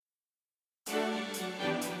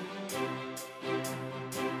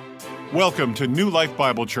Welcome to New Life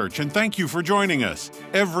Bible Church, and thank you for joining us.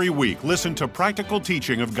 Every week, listen to practical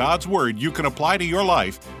teaching of God's Word you can apply to your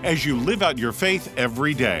life as you live out your faith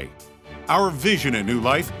every day. Our vision at New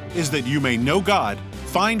Life is that you may know God,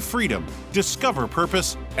 find freedom, discover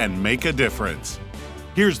purpose, and make a difference.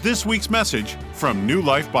 Here's this week's message from New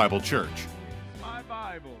Life Bible Church. My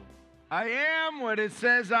Bible. I am what it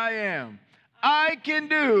says I am. I can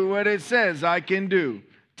do what it says I can do.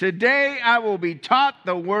 Today I will be taught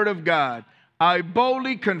the Word of God. I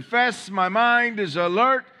boldly confess my mind is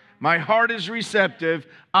alert, my heart is receptive.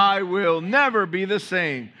 I will never be the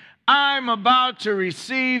same. I'm about to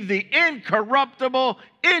receive the incorruptible,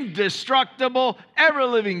 indestructible,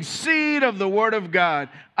 ever-living seed of the Word of God.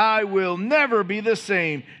 I will never be the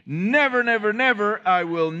same. Never, never, never. I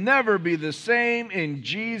will never be the same. In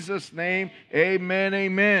Jesus' name, amen,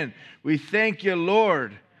 amen. We thank you,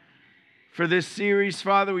 Lord, for this series.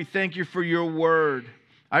 Father, we thank you for your word.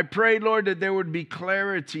 I pray, Lord, that there would be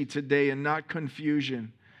clarity today and not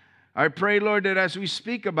confusion. I pray, Lord, that as we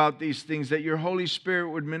speak about these things, that your Holy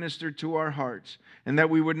Spirit would minister to our hearts, and that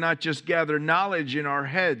we would not just gather knowledge in our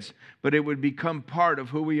heads, but it would become part of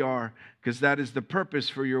who we are, because that is the purpose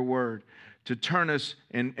for your word, to turn us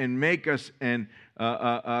and make us and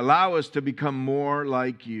allow us to become more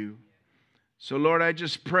like you. So, Lord, I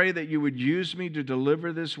just pray that you would use me to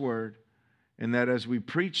deliver this word, and that as we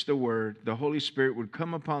preach the word, the Holy Spirit would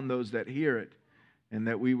come upon those that hear it, and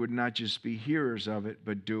that we would not just be hearers of it,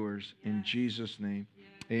 but doers. Yes. In Jesus' name, yes.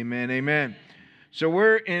 Amen, amen. So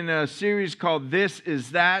we're in a series called This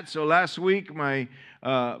Is That. So last week, my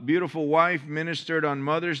beautiful wife ministered on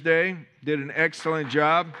Mother's Day, did an excellent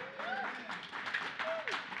job.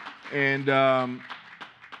 And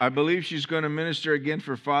I believe she's going to minister again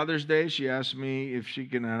for Father's Day. She asked me if she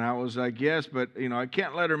can, and I was like, yes, but I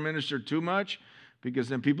can't let her minister too much, because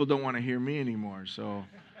then people don't want to hear me anymore. So,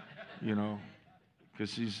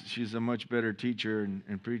 because she's a much better teacher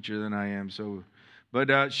and preacher than I am. So,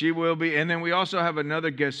 but she will be. And then we also have another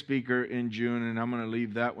guest speaker in June, and I'm going to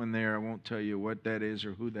leave that one there. I won't tell you what that is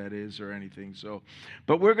or who that is or anything. So,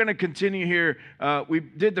 but we're going to continue here. We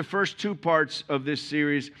did the first two parts of this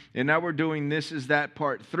series, and now we're doing This Is That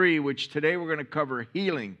Part 3, which today we're going to cover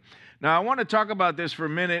healing. Now, I want to talk about this for a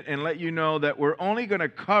minute and let you know that we're only going to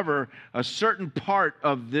cover a certain part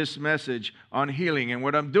of this message on healing. And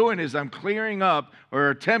what I'm doing is I'm clearing up, or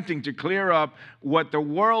attempting to clear up, what the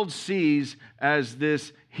world sees as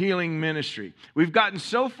this healing ministry. We've gotten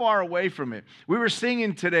so far away from it. We were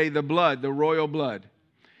singing today the blood, the royal blood.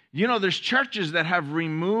 There's churches that have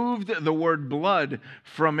removed the word blood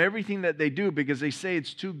from everything that they do because they say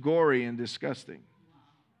it's too gory and disgusting.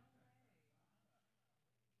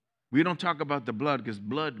 We don't talk about the blood because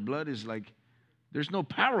blood is like, there's no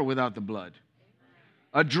power without the blood.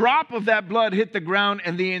 A drop of that blood hit the ground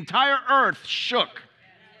and the entire earth shook.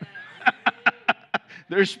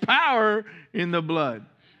 There's power in the blood.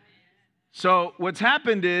 So what's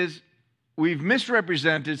happened is we've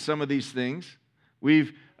misrepresented some of these things.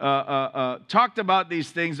 We've talked about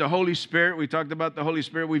these things, the Holy Spirit. We talked about the Holy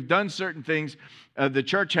Spirit. We've done certain things the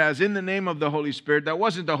church has in the name of the Holy Spirit. That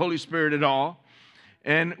wasn't the Holy Spirit at all.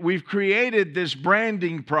 And we've created this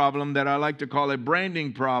branding problem that I like to call a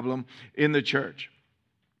branding problem in the church.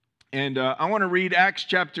 And I want to read Acts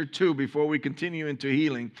chapter 2 before we continue into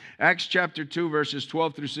healing. Acts chapter 2, verses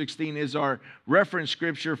 12 through 16 is our reference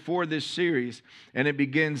scripture for this series. And it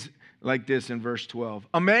begins like this in verse 12.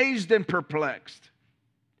 Amazed and perplexed,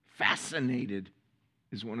 fascinated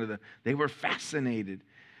is they were fascinated.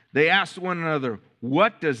 They asked one another,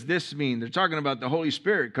 what does this mean? They're talking about the Holy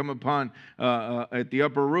Spirit come upon at the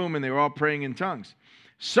upper room, and they were all praying in tongues.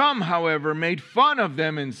 Some, however, made fun of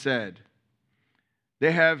them and said,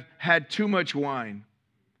 they have had too much wine.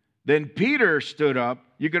 Then Peter stood up.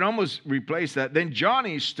 You can almost replace that. Then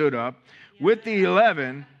Johnny stood up with the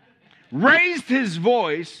 11, raised his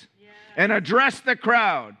voice, and addressed the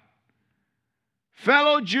crowd.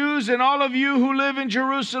 Fellow Jews and all of you who live in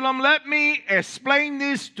Jerusalem, let me explain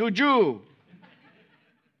this to you.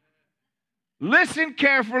 Listen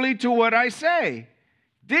carefully to what I say.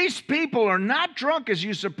 These people are not drunk as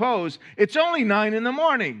you suppose. It's only 9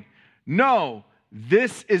 a.m. No,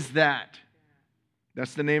 this is that.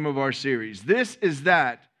 That's the name of our series. This is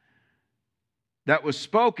that was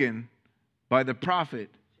spoken by the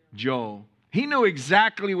prophet Joel. He knew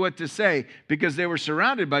exactly what to say because they were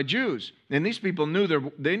surrounded by Jews. And these people knew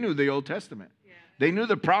the Old Testament. Yeah. They knew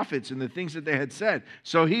the prophets and the things that they had said.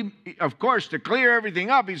 So he, of course, to clear everything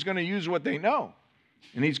up, he's going to use what they know.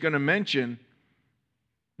 And he's going to mention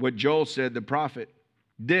what Joel said, the prophet.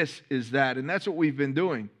 This is that. And that's what we've been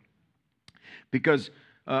doing. Because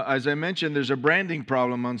as I mentioned, there's a branding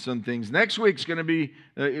problem on some things. Next week's going to be,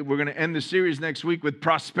 we're going to end the series next week with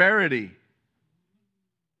prosperity.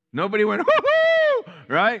 Nobody went, woo-hoo,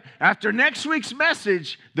 right? After next week's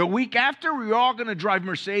message, the week after, we're all going to drive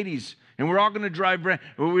Mercedes. And we're all going to drive,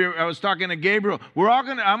 I was talking to Gabriel,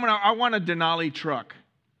 I want a Denali truck.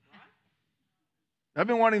 I've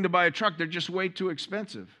been wanting to buy a truck. They're just way too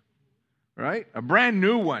expensive, right? A brand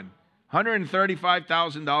new one,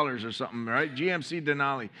 $135,000 or something, right? GMC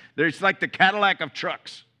Denali. It's like the Cadillac of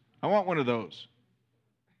trucks. I want one of those.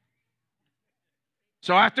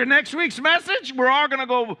 So after next week's message, we're all going to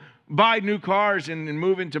go buy new cars and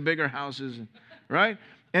move into bigger houses, right?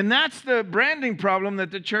 And that's the branding problem that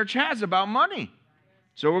the church has about money.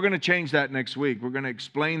 So we're going to change that next week. We're going to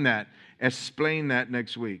explain that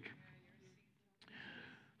next week.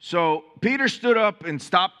 So Peter stood up and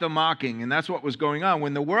stopped the mocking, and that's what was going on.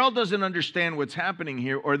 When the world doesn't understand what's happening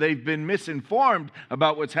here, or they've been misinformed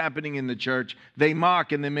about what's happening in the church, they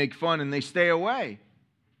mock and they make fun and they stay away.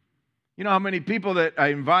 You know how many people that I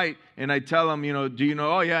invite and I tell them, do you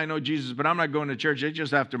know, oh yeah, I know Jesus, but I'm not going to church. They're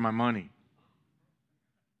just after my money.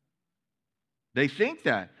 They think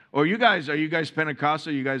that. Or are you guys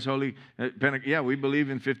Pentecostal? You guys holy? Yeah, we believe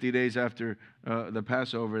in 50 days after the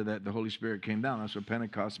Passover that the Holy Spirit came down. That's what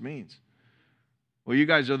Pentecost means. Well, you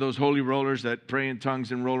guys are those holy rollers that pray in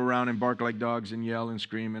tongues and roll around and bark like dogs and yell and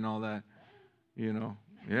scream and all that.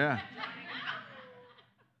 Yeah.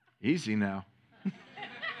 Easy now.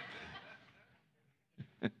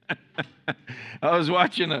 I was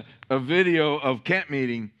watching a video of camp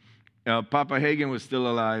meeting. Papa Hagin was still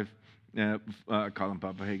alive. I call him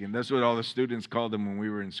Papa Hagin. That's what all the students called him when we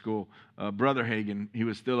were in school. Brother Hagin, he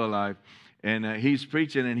was still alive. And he's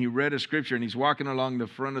preaching, and he read a scripture, and he's walking along the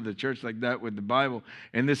front of the church like that with the Bible.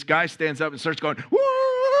 And this guy stands up and starts going, woo!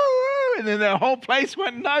 And then the whole place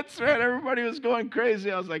went nuts, man. Everybody was going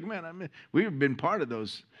crazy. I was like, man, we've been part of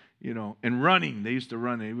those. And running. They used to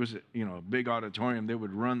run. It was, a big auditorium. They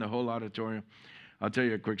would run the whole auditorium. I'll tell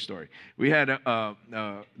you a quick story. We had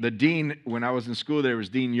the dean, when I was in school, there was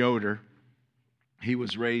Dean Yoder. He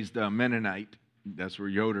was raised Mennonite. That's where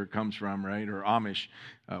Yoder comes from, right? Or Amish,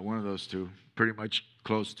 one of those two. Pretty much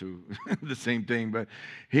close to the same thing. But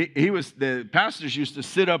the pastors used to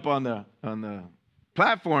sit up on the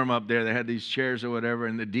platform up there. They had these chairs or whatever,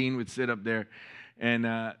 and the dean would sit up there.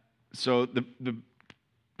 And so the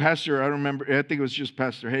pastor, I think it was just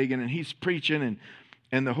Pastor Hagin, and he's preaching,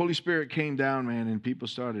 and the Holy Spirit came down, man, and people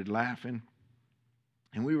started laughing.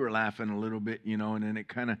 And we were laughing a little bit, and then it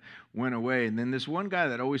kind of went away. And then this one guy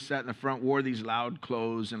that always sat in the front wore these loud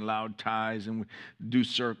clothes and loud ties and would do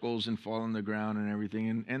circles and fall on the ground and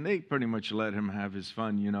everything. And they pretty much let him have his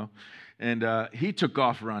fun, And he took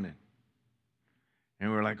off running.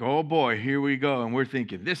 And we're like, oh boy, here we go. And we're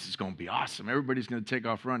thinking, this is going to be awesome. Everybody's going to take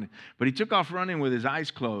off running. But he took off running with his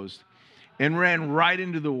eyes closed and ran right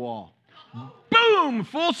into the wall. Boom,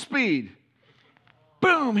 full speed.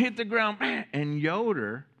 Boom, hit the ground. And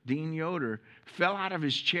Dean Yoder, fell out of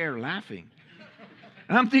his chair laughing.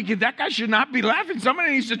 And I'm thinking, that guy should not be laughing.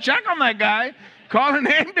 Somebody needs to check on that guy. Call an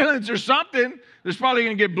ambulance or something. There's probably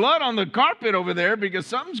going to get blood on the carpet over there because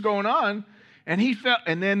something's going on. And he fell,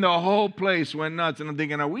 and then the whole place went nuts. And I'm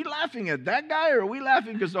thinking, are we laughing at that guy, or are we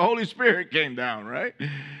laughing because the Holy Spirit came down, right?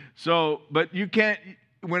 So, but you can't,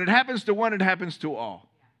 when it happens to one, it happens to all.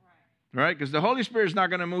 Right? Because the Holy Spirit is not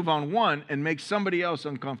going to move on one and make somebody else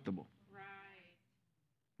uncomfortable. Right.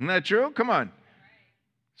 Isn't that true? Come on. Right.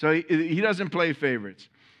 So he doesn't play favorites.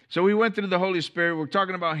 So we went through the Holy Spirit. We're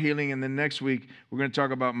talking about healing, and then next week we're going to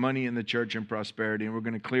talk about money in the church and prosperity, and we're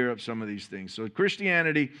going to clear up some of these things. So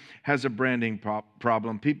Christianity has a branding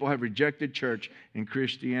problem. People have rejected church and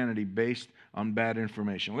Christianity based on bad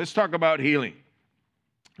information. Let's talk about healing.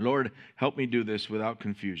 Lord, help me do this without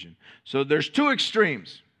confusion. So there's two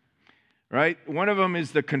extremes, right? One of them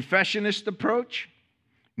is the confessionist approach.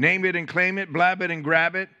 Name it and claim it, blab it and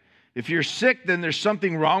grab it. If you're sick, then there's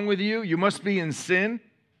something wrong with you. You must be in sin.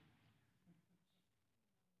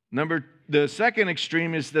 The second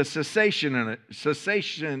extreme is the cessationist,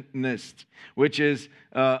 which is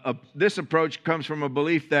this approach comes from a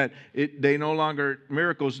belief that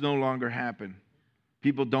miracles no longer happen.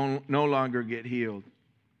 People no longer get healed,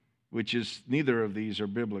 which is neither of these are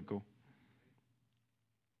biblical.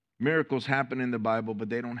 Miracles happen in the Bible, but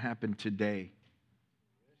they don't happen today.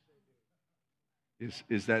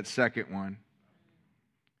 Is that second one.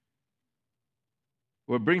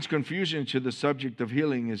 What brings confusion to the subject of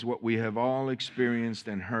healing is what we have all experienced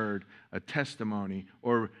and heard, a testimony,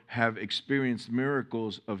 or have experienced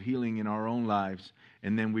miracles of healing in our own lives,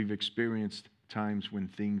 and then we've experienced times when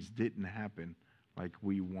things didn't happen like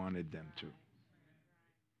we wanted them to.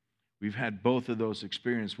 We've had both of those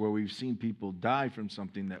experiences where we've seen people die from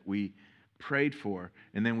something that we prayed for,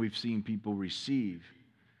 and then we've seen people receive.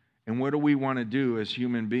 And what do we want to do as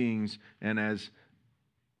human beings and as,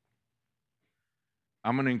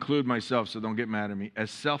 I'm going to include myself, so don't get mad at me, as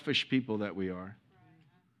selfish people that we are,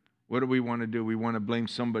 what do we want to do? We want to blame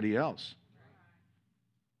somebody else.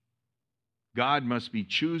 God must be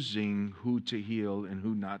choosing who to heal and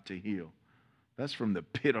who not to heal. That's from the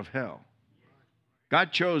pit of hell.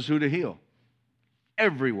 God chose who to heal.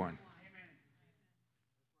 Everyone.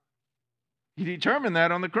 He determined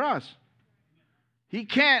that on the cross. He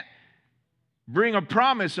can't bring a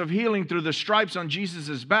promise of healing through the stripes on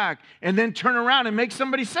Jesus' back and then turn around and make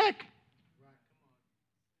somebody sick.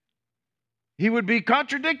 He would be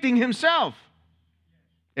contradicting himself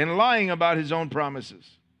and lying about his own promises.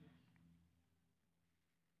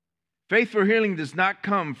 Faith for healing does not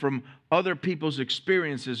come from other people's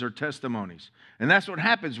experiences or testimonies. And that's what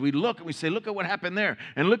happens. We look and we say, look at what happened there,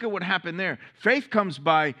 and look at what happened there. Faith comes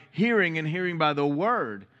by hearing, and hearing by the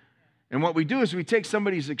word. And what we do is we take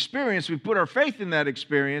somebody's experience, we put our faith in that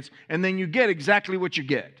experience, and then you get exactly what you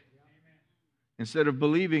get. Instead of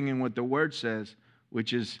believing in what the word says,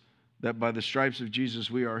 which is that by the stripes of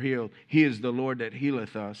Jesus we are healed. He is the Lord that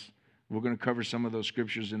healeth us. We're going to cover some of those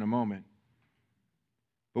scriptures in a moment.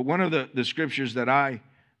 But one of the scriptures that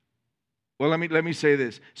let me say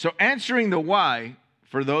this. So answering the why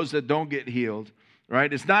for those that don't get healed,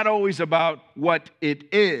 right? It's not always about what it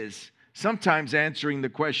is. Sometimes answering the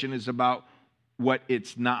question is about what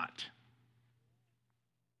it's not.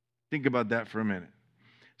 Think about that for a minute.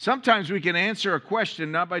 Sometimes we can answer a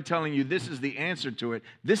question not by telling you this is the answer to it.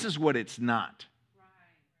 This is what it's not.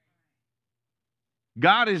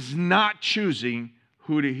 God is not choosing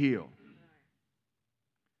who to heal.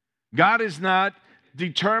 God is not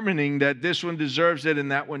determining that this one deserves it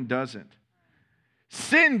and that one doesn't.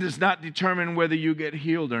 Sin does not determine whether you get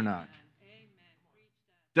healed or not.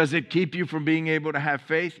 Does it keep you from being able to have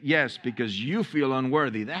faith? Yes, because you feel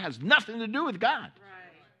unworthy. That has nothing to do with God.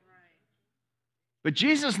 But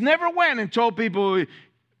Jesus never went and told people.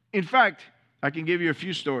 In fact, I can give you a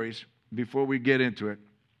few stories before we get into it.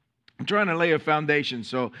 I'm trying to lay a foundation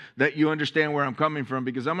so that you understand where I'm coming from,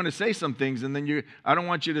 because I'm going to say some things and then I don't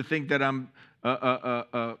want you to think that I'm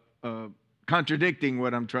contradicting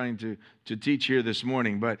what I'm trying to teach here this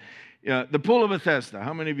morning. But the Pool of Bethesda,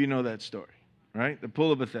 how many of you know that story? Right? The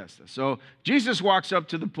Pool of Bethesda. So Jesus walks up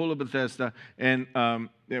to the Pool of Bethesda, and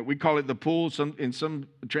we call it the pool. In some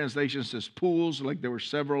translations it says pools, like there were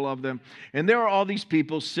several of them. And there are all these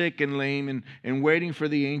people sick and lame and waiting for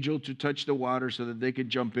the angel to touch the water so that they could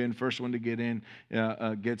jump in. First one to get in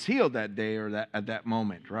gets healed that day or at that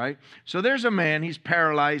moment, right? So there's a man, he's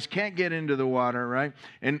paralyzed, can't get into the water, right?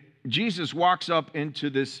 And Jesus walks up into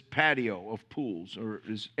this patio of pools, or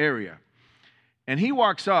this area. And he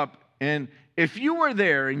walks up, and if you were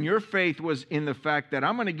there and your faith was in the fact that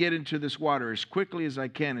I'm going to get into this water as quickly as I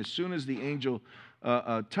can, as soon as the angel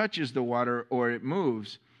touches the water or it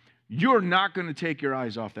moves, you're not going to take your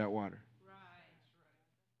eyes off that water.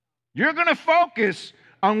 You're going to focus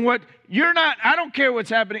on what you're not. I don't care what's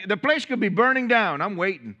happening. The place could be burning down. I'm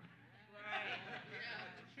waiting.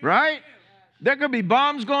 Right? There could be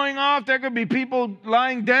bombs going off. There could be people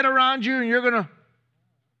lying dead around you, and you're going to.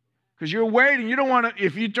 Because you're waiting. You don't want to,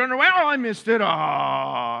 if you turn away, I missed it.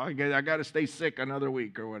 I got to stay sick another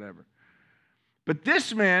week or whatever. But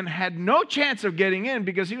this man had no chance of getting in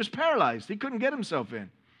because he was paralyzed. He couldn't get himself in.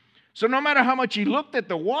 So no matter how much he looked at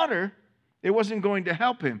the water, it wasn't going to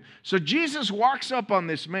help him. So Jesus walks up on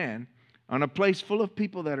this man on a place full of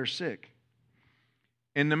people that are sick.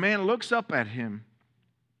 And the man looks up at him,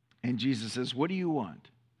 and Jesus says, "What do you want?"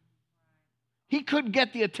 He couldn't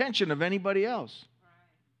get the attention of anybody else,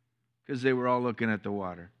 because they were all looking at the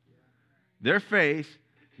water. Their faith,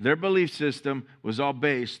 their belief system was all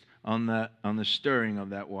based on the stirring of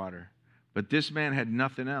that water. But this man had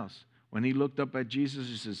nothing else. When he looked up at Jesus,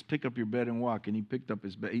 he says, "Pick up your bed and walk." And he picked up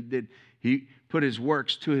his bed. He put his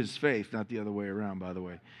works to his faith, not the other way around, by the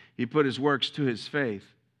way. He put his works to his faith.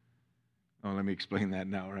 Oh, let me explain that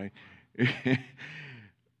now, right?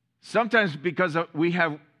 Sometimes because we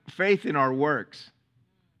have faith in our works.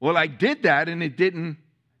 Well, I did that and it didn't.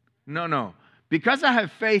 No. Because I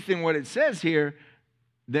have faith in what it says here,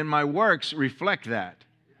 then my works reflect that.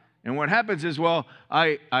 And what happens is, well,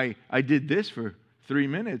 I did this for 3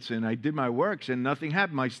 minutes and I did my works and nothing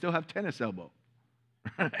happened. I still have tennis elbow.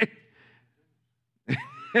 Right?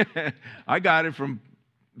 I got it from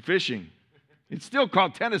fishing. It's still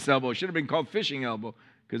called tennis elbow. It should have been called fishing elbow,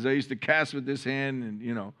 because I used to cast with this hand,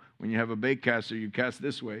 and when you have a bait caster, you cast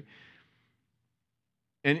this way.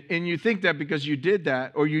 And you think that because you did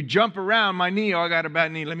that, or you jump around, my knee, oh, I got a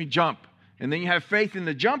bad knee, let me jump. And then you have faith in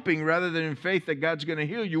the jumping rather than in faith that God's going to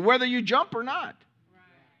heal you, whether you jump or not.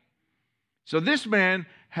 So this man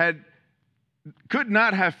could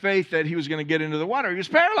not have faith that he was going to get into the water. He was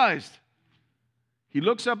paralyzed. He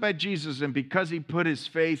looks up at Jesus, and because he put his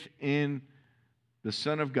faith in the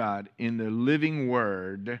Son of God, in the living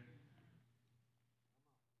Word,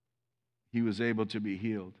 he was able to be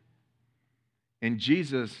healed. And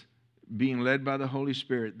Jesus, being led by the Holy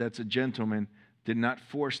Spirit, that's a gentleman, did not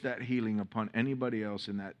force that healing upon anybody else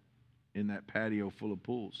in that patio full of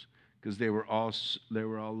pools, because they were all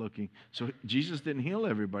looking. So Jesus didn't heal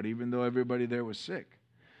everybody, even though everybody there was sick.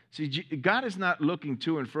 See, God is not looking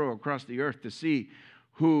to and fro across the earth to see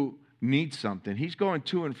who needs something. He's going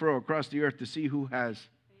to and fro across the earth to see who has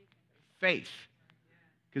faith,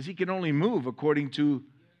 because he can only move according to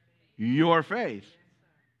your faith.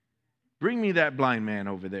 Bring me that blind man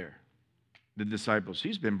over there. The disciples.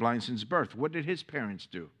 He's been blind since birth. What did his parents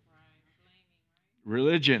do?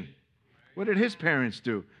 Religion. What did his parents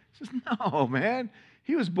do? He says, no, man.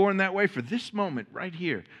 He was born that way for this moment right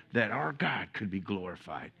here, that our God could be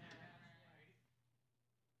glorified.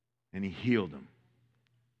 And he healed him.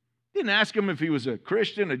 Didn't ask him if he was a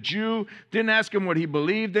Christian, a Jew. Didn't ask him what he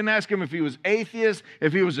believed. Didn't ask him if he was atheist,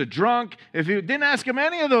 if he was a drunk. Didn't ask him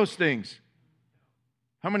any of those things.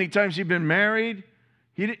 How many times he'd been married?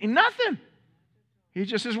 Nothing. He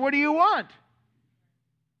just says, what do you want?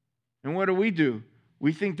 And what do?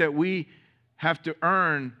 We think that we have to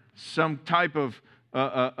earn some type of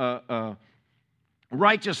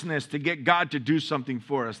righteousness to get God to do something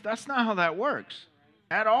for us. That's not how that works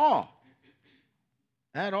at all.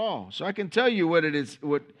 At all. So I can tell you what it is,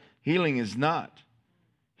 what healing is not.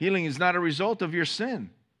 Healing is not a result of your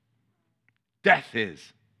sin. Death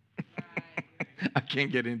is. I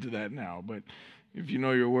can't get into that now, but if you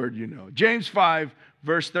know your word, you know. James 5,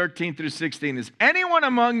 verse 13 through 16 is, anyone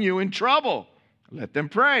among you in trouble? Let them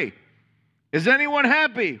pray. Is anyone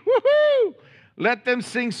happy? Woohoo! Let them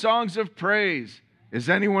sing songs of praise. Is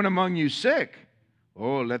anyone among you sick?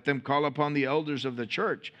 Oh, let them call upon the elders of the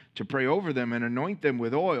church to pray over them and anoint them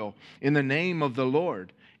with oil in the name of the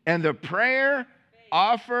Lord. And the prayer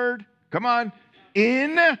offered, come on,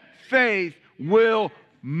 in faith will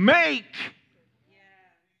make,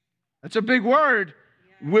 that's a big word,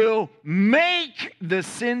 will make the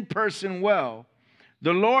sin person well.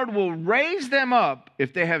 The Lord will raise them up.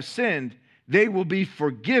 If they have sinned, they will be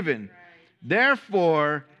forgiven.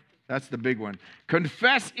 Therefore, that's the big one.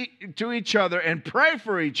 Confess to each other and pray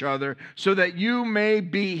for each other so that you may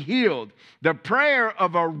be healed. The prayer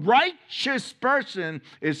of a righteous person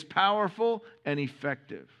is powerful and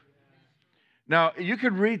effective. Now, you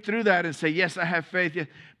could read through that and say, yes, I have faith.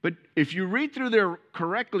 But if you read through there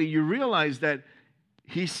correctly, you realize that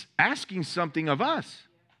he's asking something of us.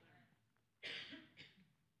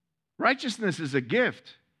 Righteousness is a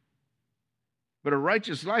gift, but a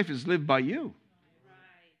righteous life is lived by you.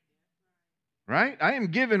 Right? I am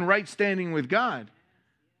given right standing with God,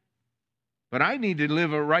 but I need to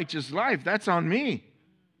live a righteous life. That's on me.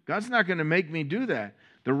 God's not going to make me do that.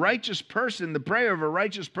 The righteous person, the prayer of a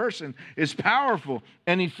righteous person is powerful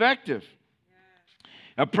and effective.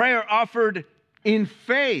 A prayer offered in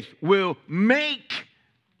faith will make.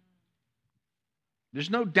 There's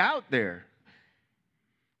no doubt there.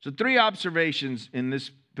 So 3 observations in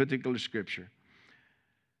this particular scripture.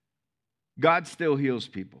 God still heals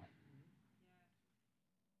people.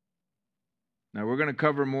 Now, we're going to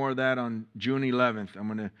cover more of that on June 11th. I'm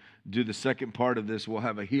going to do the second part of this. We'll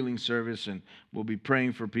have a healing service, and we'll be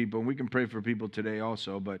praying for people. And we can pray for people today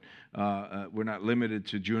also, but we're not limited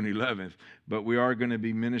to June 11th. But we are going to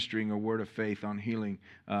be ministering a word of faith on healing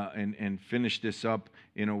and finish this up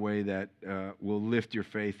in a way that will lift your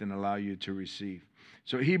faith and allow you to receive.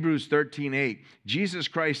 So Hebrews 13:8, Jesus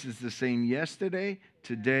Christ is the same yesterday,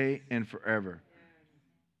 today, and forever.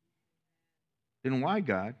 Then why,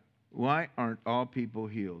 God? Why aren't all people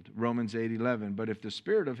healed? Romans 8:11. But if the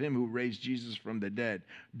spirit of him who raised Jesus from the dead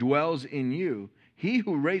dwells in you, he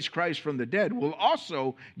who raised Christ from the dead will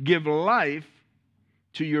also give life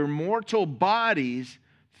to your mortal bodies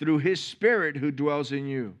through his spirit who dwells in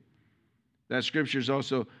you. That scripture is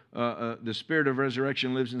also, the spirit of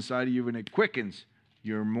resurrection lives inside of you and it quickens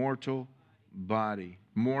your mortal body,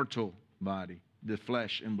 the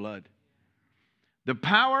flesh and blood. The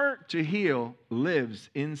power to heal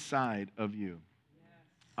lives inside of you.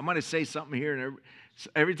 I'm going to say something here, and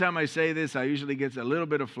every time I say this, I usually get a little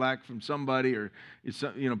bit of flack from somebody, or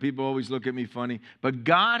people always look at me funny. But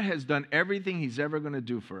God has done everything he's ever going to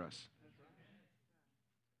do for us.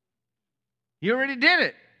 He already did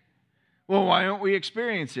it. Well, why don't we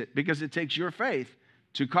experience it? Because it takes your faith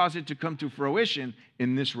to cause it to come to fruition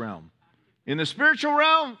in this realm. In the spiritual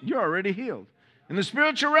realm, you're already healed. In the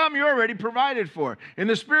spiritual realm, you're already provided for. In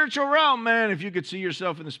the spiritual realm, man, if you could see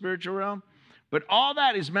yourself in the spiritual realm, but all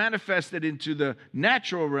that is manifested into the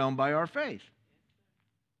natural realm by our faith.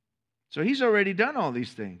 So he's already done all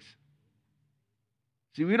these things.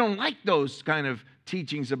 See, we don't like those kind of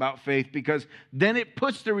teachings about faith because then it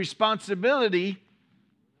puts the responsibility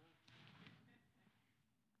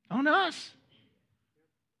on us.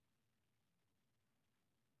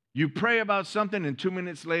 You pray about something and 2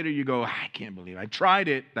 minutes later you go, I can't believe I tried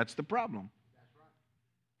it. That's the problem.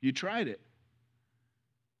 You tried it.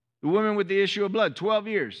 The woman with the issue of blood, 12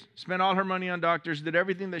 years, spent all her money on doctors, did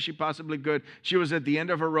everything that she possibly could. She was at the end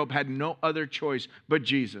of her rope, had no other choice but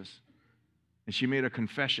Jesus. And she made a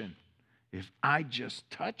confession. If I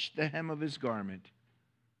just touch the hem of his garment,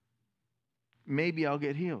 maybe I'll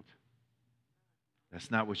get healed. That's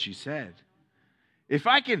not what she said. If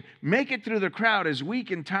I can make it through the crowd as weak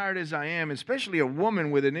and tired as I am, especially a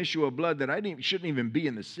woman with an issue of blood that shouldn't even be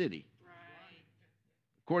in the city.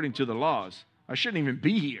 According to the laws, I shouldn't even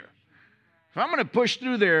be here. If I'm going to push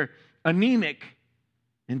through there anemic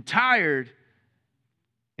and tired,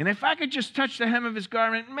 and if I could just touch the hem of his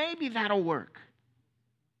garment, maybe that'll work.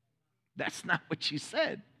 That's not what she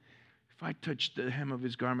said. If I touch the hem of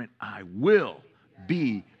his garment, I will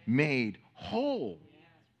be made whole.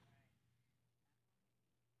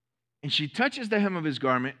 And she touches the hem of his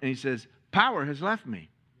garment, and he says, power has left me.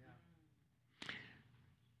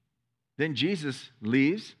 Then Jesus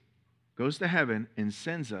leaves, goes to heaven, and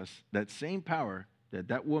sends us that same power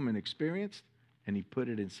that woman experienced, and he put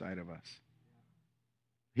it inside of us.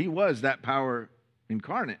 He was that power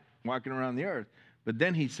incarnate, walking around the earth. But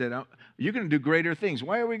then he said, oh, you're going to do greater things.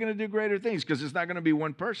 Why are we going to do greater things? Because it's not going to be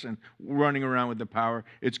one person running around with the power.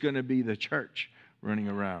 It's going to be the church running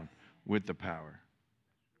around with the power.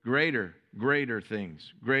 Greater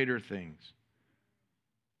things, greater things.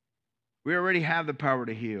 We already have the power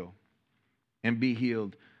to heal and be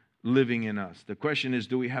healed living in us. The question is,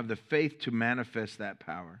 do we have the faith to manifest that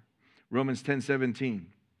power? Romans 10:17.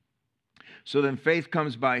 So then faith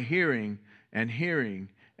comes by hearing, and hearing,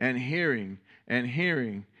 and hearing, and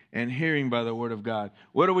hearing, and hearing by the word of God.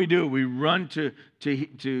 What do? We run to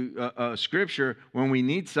Scripture when we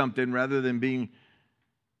need something rather than being...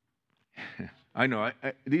 I know,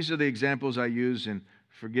 these are the examples I use, and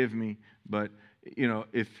forgive me, but, you know,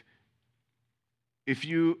 if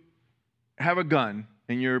you have a gun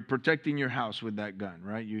and you're protecting your house with that gun,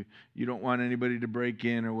 right? You don't want anybody to break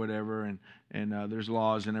in or whatever, and there's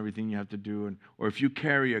laws and everything you have to do. Or if you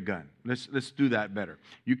carry a gun, let's do that better.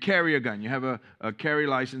 You carry a gun. You have a carry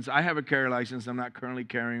license. I have a carry license. I'm not currently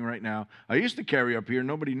carrying right now. I used to carry up here.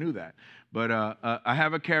 Nobody knew that. But I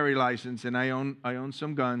have a carry license, and I own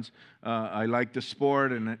some guns. I like the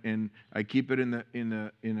sport, and I keep it in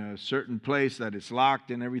a certain place that it's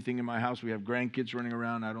locked and everything in my house. We have grandkids running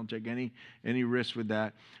around. I don't take any risk with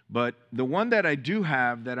that. But the one that I do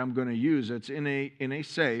have that I'm going to use, that's in a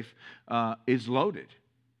safe, is loaded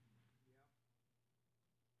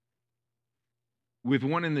with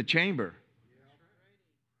one in the chamber,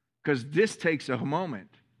 because this takes a moment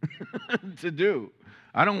to do.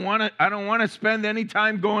 I don't want to spend any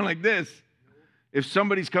time going like this. If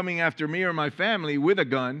somebody's coming after me or my family with a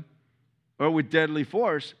gun or with deadly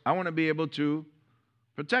force, I want to be able to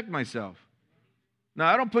protect myself. Now,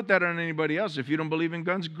 I don't put that on anybody else. If you don't believe in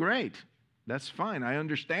guns, great. That's fine. I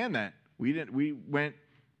understand that. We went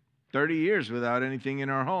 30 years without anything in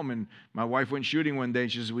our home, and my wife went shooting one day.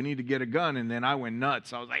 She says, we need to get a gun, and then I went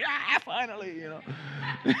nuts. I was like, finally, you know.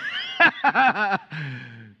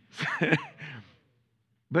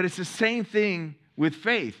 But it's the same thing with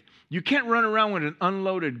faith. You can't run around with an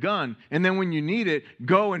unloaded gun, and then when you need it,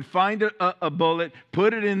 go and find a bullet,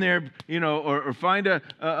 put it in there, you know, or find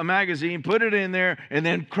a magazine, put it in there, and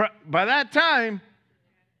then by that time,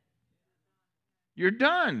 you're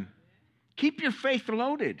done. Keep your faith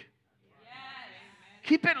loaded.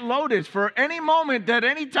 Keep it loaded for any moment, at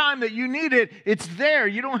any time that you need it. It's there.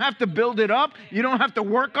 You don't have to build it up. You don't have to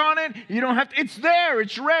work on it. It's there.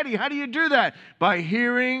 It's ready. How do you do that? By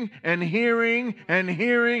hearing and hearing and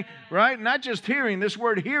hearing, right? Not just hearing. This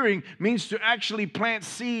word hearing means to actually plant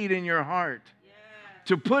seed in your heart,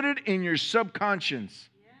 to put it in your subconscious.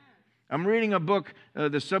 I'm reading a book,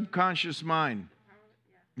 The Subconscious Mind,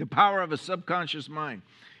 The Power of a Subconscious Mind.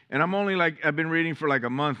 And I've been reading for like a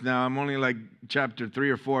month now. I'm only like chapter 3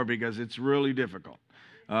 or 4 because it's really difficult.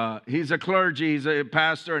 He's a clergy, he's a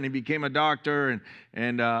pastor, and he became a doctor,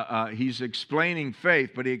 and he's explaining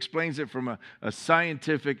faith, but he explains it from a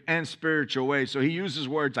scientific and spiritual way. So he uses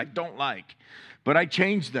words I don't like, but I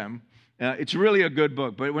changed them. It's really a good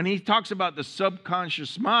book. But when he talks about the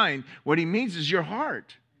subconscious mind, what he means is your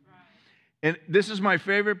heart. And this is my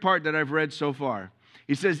favorite part that I've read so far.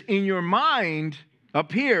 He says, in your mind,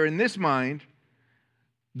 up here, in this mind,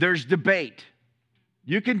 there's debate.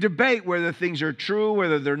 You can debate whether things are true,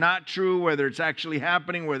 whether they're not true, whether it's actually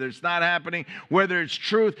happening, whether it's not happening, whether it's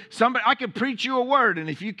truth. I could preach you a word, and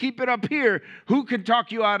if you keep it up here, who can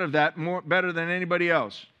talk you out of that better than anybody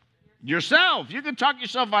else? Yourself. You can talk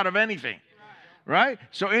yourself out of anything, right?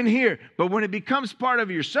 So in here, but when it becomes part of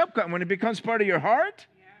your subconscious, when it becomes part of your heart,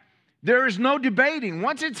 there is no debating.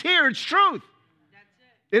 Once it's here, it's truth.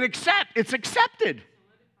 It's accepted.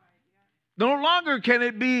 No longer can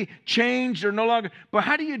it be changed or no longer. But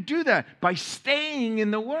how do you do that? By staying in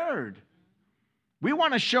the Word. We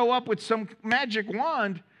want to show up with some magic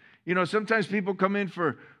wand. You know, sometimes people come in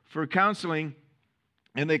for counseling,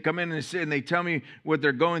 and they come in and sit and they tell me what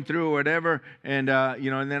they're going through or whatever. And,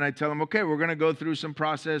 and then I tell them, okay, we're going to go through some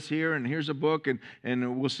process here, and here's a book,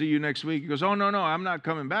 and we'll see you next week. He goes, oh, no, I'm not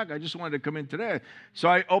coming back. I just wanted to come in today. So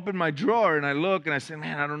I open my drawer and I look and I say,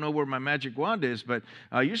 man, I don't know where my magic wand is, but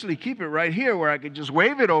I usually keep it right here where I could just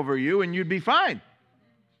wave it over you and you'd be fine.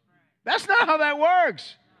 That's not how that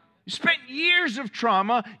works. You spent years of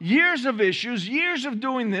trauma, years of issues, years of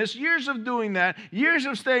doing this, years of doing that, years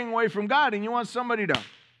of staying away from God, and you want somebody to...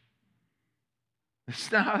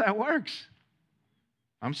 That's not how that works.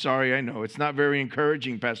 I'm sorry, I know. It's not very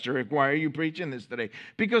encouraging, Pastor Rick. Why are you preaching this today?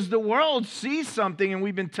 Because the world sees something, and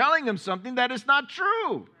we've been telling them something that is not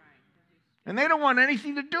true. And they don't want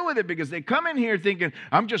anything to do with it because they come in here thinking,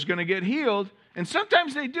 I'm just going to get healed. And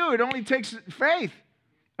sometimes they do. It only takes faith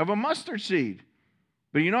of a mustard seed.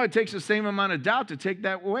 But you know, it takes the same amount of doubt to take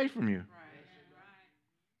that away from you.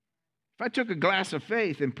 If I took a glass of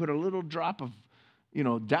faith and put a little drop of,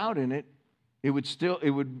 doubt in it, there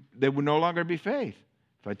would no longer be faith.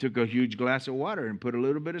 If I took a huge glass of water and put a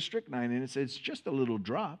little bit of strychnine in it and said, it's just a little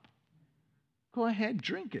drop, go ahead,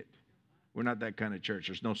 drink it. We're not that kind of church.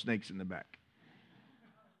 There's no snakes in the back.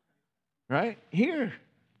 Right? Here.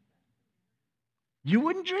 You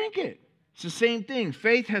wouldn't drink it. It's the same thing.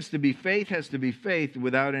 Faith has to be faith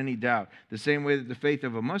without any doubt. The same way that the faith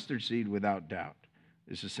of a mustard seed without doubt.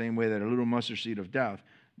 It's the same way that a little mustard seed of doubt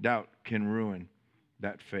can ruin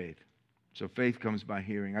that faith. So faith comes by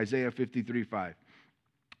hearing. Isaiah 53:5.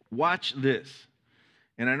 Watch this.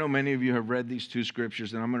 And I know many of you have read these two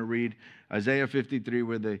scriptures, and I'm going to read Isaiah 53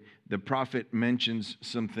 where the prophet mentions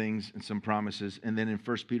some things and some promises. And then in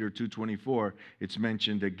 1 Peter 2:24, it's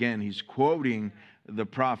mentioned again. He's quoting the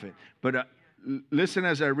prophet. But listen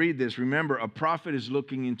as I read this. Remember, a prophet is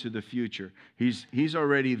looking into the future. He's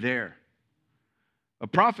already there. A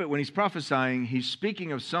prophet, when he's prophesying, he's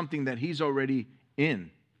speaking of something that he's already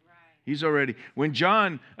in. He's already, when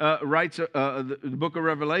John writes the book of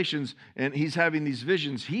Revelations and he's having these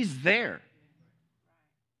visions, he's there.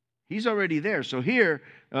 He's already there. So here,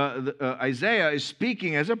 Isaiah is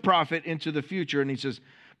speaking as a prophet into the future, and he says,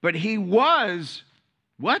 but he was,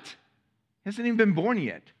 what? He hasn't even been born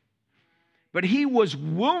yet. But he was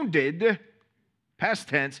wounded, past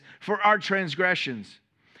tense, for our transgressions.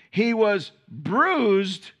 He was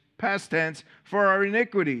bruised, past tense, for our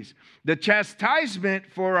iniquities. The chastisement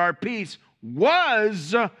for our peace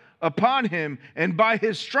was upon him, and by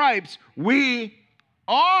his stripes we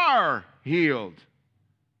are healed.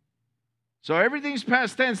 So everything's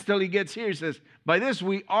past tense till he gets here. He says, by this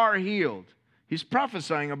we are healed. He's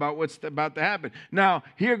prophesying about what's about to happen. Now,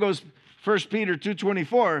 here goes 1 Peter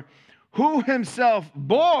 2:24, who himself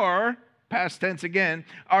bore, past tense again,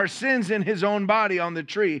 our sins in his own body on the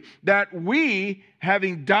tree, that we,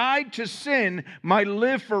 having died to sin, might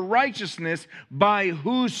live for righteousness, by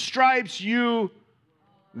whose stripes you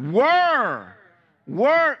were.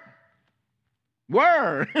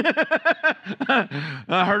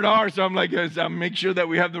 I heard R, so I'm like, I'll make sure that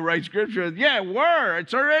we have the right scripture. Yeah, were.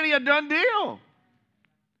 It's already a done deal.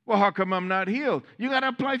 Well, how come I'm not healed? You got to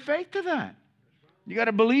apply faith to that. You got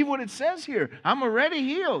to believe what it says here. I'm already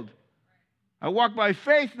healed. I walk by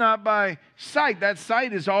faith, not by sight. That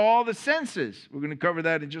sight is all the senses. We're going to cover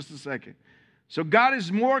that in just a second. So God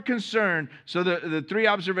is more concerned. So the three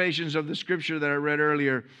observations of the scripture that I read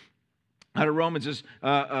earlier out of Romans is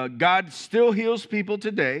God still heals people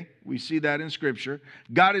today. We see that in scripture.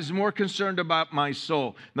 God is more concerned about my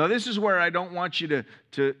soul. Now, this is where I don't want you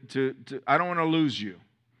I don't want to lose you.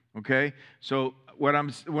 Okay? So what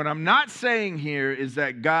I'm not saying here is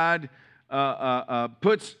that God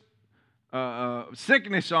puts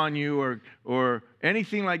sickness on you or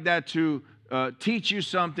anything like that to teach you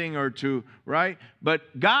something or to, right?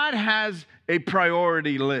 But God has a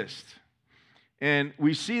priority list. And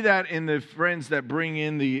we see that in the friends that bring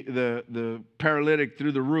in the paralytic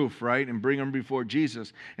through the roof, right? And bring him before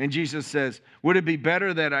Jesus. And Jesus says, would it be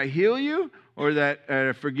better that I heal you or that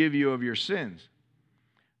I forgive you of your sins?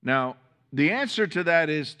 Now, the answer to that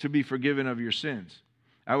is to be forgiven of your sins.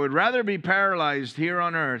 I would rather be paralyzed here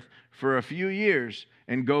on earth for a few years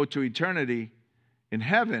and go to eternity in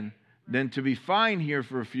heaven than to be fine here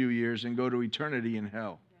for a few years and go to eternity in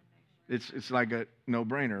hell. It's like a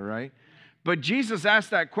no-brainer, right? But Jesus asked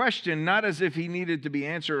that question not as if he needed to be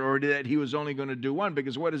answered or that he was only going to do one,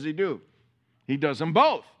 because what does he do? He does them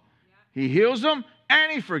both. He heals them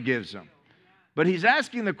and he forgives them. But he's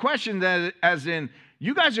asking the question that, as in,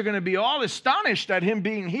 you guys are going to be all astonished at him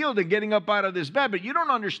being healed and getting up out of this bed, but you don't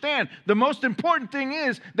understand. The most important thing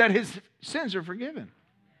is that his sins are forgiven.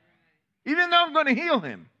 Even though I'm going to heal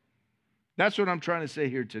him. That's what I'm trying to say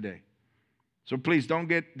here today. So please don't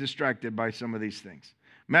get distracted by some of these things.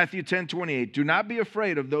 Matthew 10:28, do not be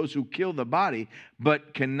afraid of those who kill the body,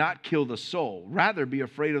 but cannot kill the soul. Rather, be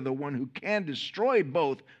afraid of the one who can destroy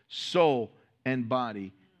both soul and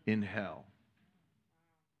body in hell.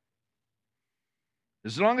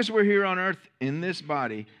 As long as we're here on earth in this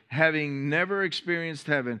body, having never experienced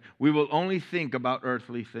heaven, we will only think about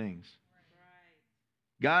earthly things.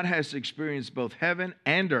 God has experienced both heaven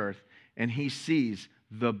and earth, and he sees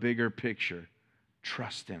the bigger picture.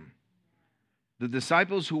 Trust him. The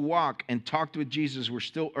disciples who walked and talked with Jesus were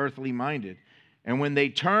still earthly minded. And when they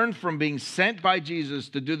turned from being sent by Jesus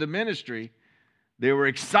to do the ministry, they were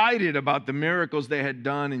excited about the miracles they had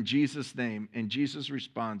done in Jesus' name. And Jesus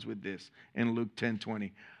responds with this in Luke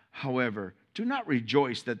 10:20. However, do not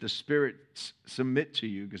rejoice that the spirits submit to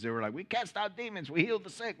you, because they were like, we cast out demons, we healed the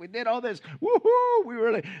sick, we did all this.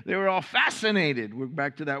 Woohoo! They were all fascinated. We're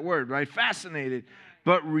back to that word, right? Fascinated.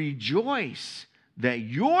 But rejoice that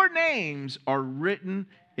your names are written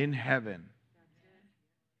in heaven.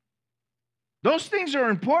 Those things are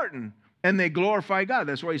important, and they glorify God.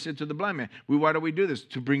 That's why he said to the blind man, why do we do this?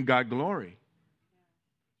 To bring God glory.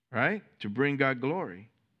 Right? To bring God glory.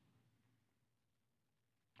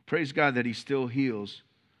 Praise God that he still heals.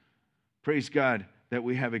 Praise God that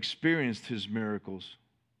we have experienced his miracles.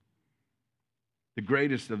 The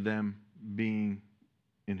greatest of them being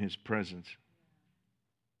in his presence.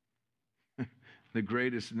 The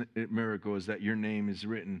greatest miracle is that your name is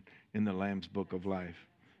written in the Lamb's book of life.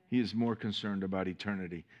 He is more concerned about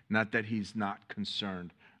eternity. Not that he's not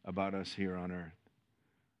concerned about us here on earth.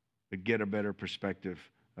 But get a better perspective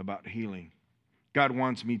about healing. God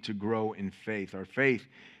wants me to grow in faith. Our faith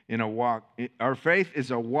is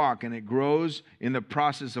a walk, and it grows in the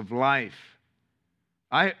process of life.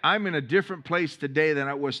 I'm in a different place today than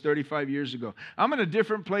I was 35 years ago. I'm in a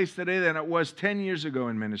different place today than I was 10 years ago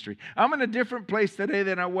in ministry. I'm in a different place today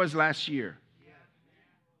than I was last year.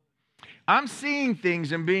 I'm seeing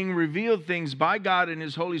things and being revealed things by God and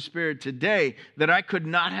his Holy Spirit today that I could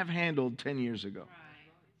not have handled 10 years ago.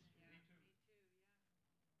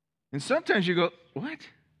 And sometimes you go, what?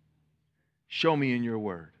 Show me in your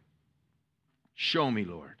word. Show me,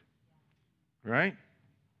 Lord. Right?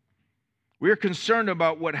 We're concerned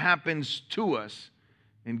about what happens to us,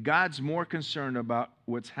 and God's more concerned about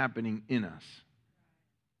what's happening in us.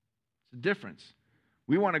 It's a difference.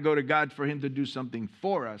 We want to go to God for him to do something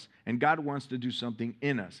for us, and God wants to do something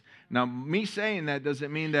in us. Now, me saying that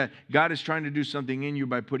doesn't mean that God is trying to do something in you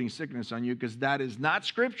by putting sickness on you, because that is not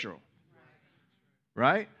scriptural.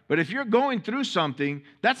 Right? But if you're going through something,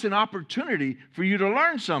 that's an opportunity for you to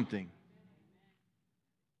learn something.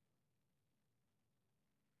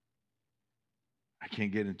 I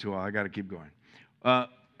can't get into all. I got to keep going.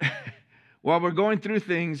 While we're going through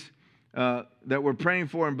things that we're praying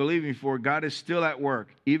for and believing for, God is still at work,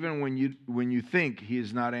 even when you think he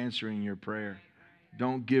is not answering your prayer.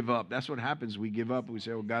 Don't give up. That's what happens. We give up. We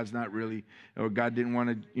say, well, God's not really, or God didn't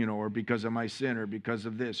want to, or because of my sin, or because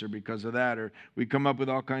of this, or because of that, or we come up with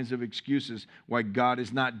all kinds of excuses why God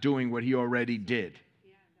is not doing what he already did.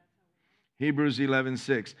 Hebrews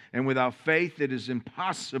 11:6, and without faith it is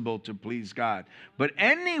impossible to please God. But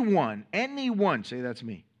anyone, say that's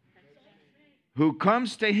me, who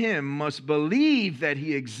comes to him must believe that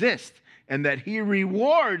he exists and that he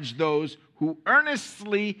rewards those who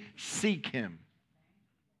earnestly seek him.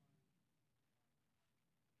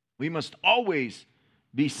 We must always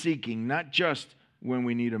be seeking, not just when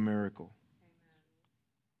we need a miracle.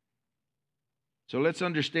 So let's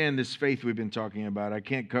understand this faith we've been talking about. I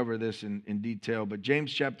can't cover this in detail, but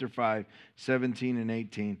James chapter 5, 17 and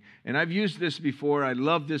 18. And I've used this before. I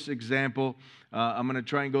love this example. I'm going to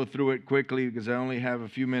try and go through it quickly because I only have a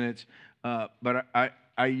few minutes. But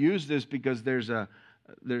I use this because there's a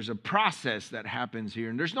process that happens here.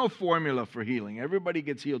 And there's no formula for healing. Everybody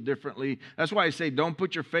gets healed differently. That's why I say don't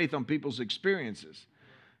put your faith on people's experiences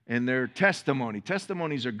and their testimony.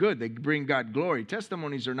 Testimonies are good. They bring God glory.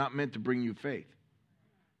 Testimonies are not meant to bring you faith.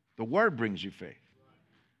 The Word brings you faith.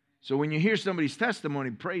 So when you hear somebody's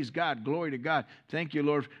testimony, praise God, glory to God, thank you,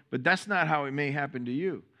 Lord. But that's not how it may happen to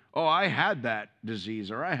you. Oh, I had that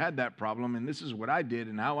disease, or I had that problem, and this is what I did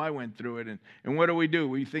and how I went through it. And what do?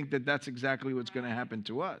 We think that that's exactly what's going to happen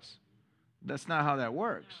to us. That's not how that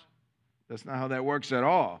works. That's not how that works at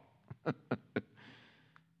all.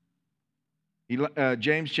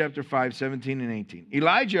 James chapter 5, 17 and 18.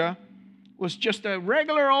 Elijah was just a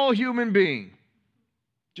regular old human being,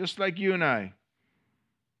 just like you and I,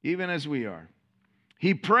 even as we are.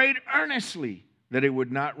 He prayed earnestly that it would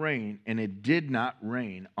not rain, and it did not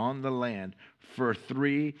rain on the land for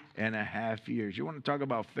 3.5 years. You want to talk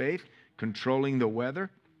about faith, controlling the weather?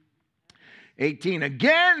 18,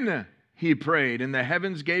 again he prayed, and the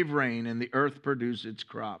heavens gave rain, and the earth produced its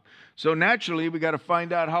crop. So naturally, we got to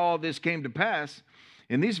find out how all this came to pass.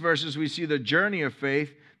 In these verses, we see the journey of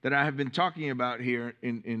faith that I have been talking about here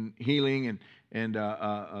in healing and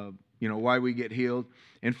why we get healed.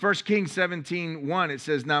 In 1 Kings 17:1, it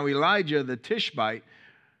says, now Elijah the Tishbite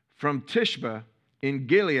from Tishbe in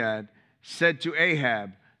Gilead said to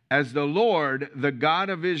Ahab, as the Lord, the God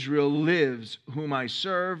of Israel, lives, whom I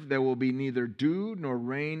serve, there will be neither dew nor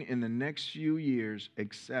rain in the next few years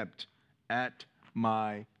except at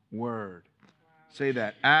my word. Say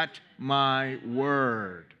that, at my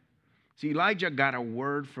word. See, Elijah got a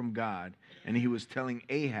word from God, and he was telling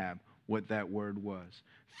Ahab what that word was.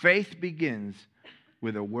 Faith begins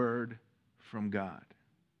with a word from God.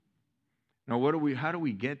 Now, how do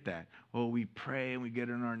we get that? Oh, we pray and we get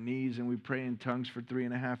on our knees and we pray in tongues for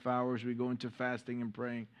 3.5 hours. We go into fasting and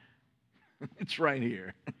praying. It's right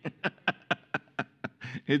here.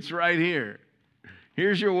 It's right here.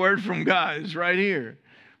 Here's your word from God. It's right here.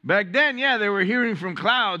 Back then, they were hearing from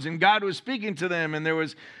clouds and God was speaking to them, and there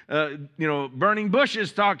was, burning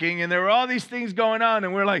bushes talking, and there were all these things going on,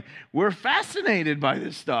 and we're fascinated by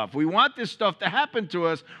this stuff. We want this stuff to happen to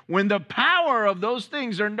us when the power of those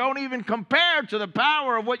things don't even compare to the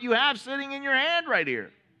power of what you have sitting in your hand right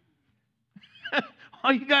here.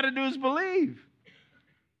 All you got to do is believe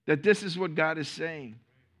that this is what God is saying.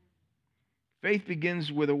 Faith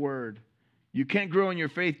begins with a word. You can't grow in your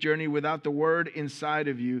faith journey without the word inside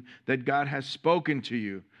of you that God has spoken to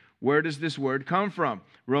you. Where does this word come from?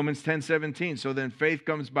 Romans 10:17. So then faith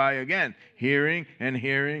comes by, again, hearing and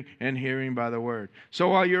hearing and hearing by the word. So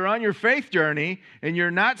while you're on your faith journey and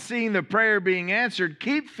you're not seeing the prayer being answered,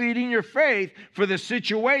 keep feeding your faith for the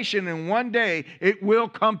situation, and one day it will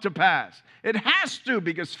come to pass. It has to,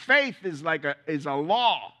 because faith is a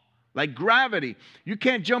law. Like gravity. You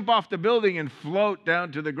can't jump off the building and float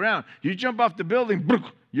down to the ground. You jump off the building,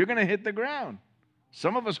 you're going to hit the ground.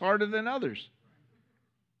 Some of us harder than others.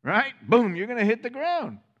 Right? Boom, you're going to hit the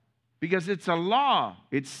ground. Because it's a law.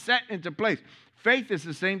 It's set into place. Faith is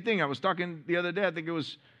the same thing. I was talking the other day,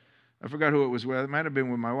 I forgot who it was with. It might have been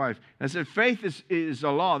with my wife. I said, faith is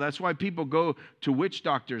a law. That's why people go to witch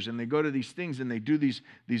doctors and they go to these things and they do these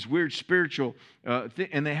weird spiritual things,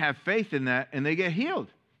 and they have faith in that and they get healed.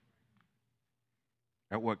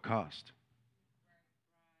 At what cost?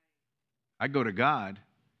 I go to God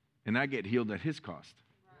and I get healed at His cost.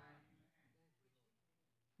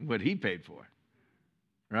 What He paid for.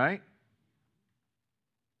 Right?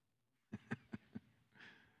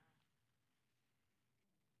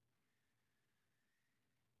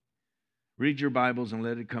 Read your Bibles and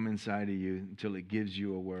let it come inside of you until it gives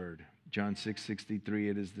you a word. John 6:63,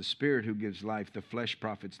 it is the Spirit who gives life. The flesh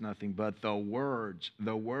profits nothing, but the words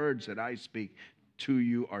that I speak to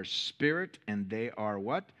you are spirit, and they are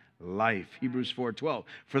what? Life. Hebrews 4:12.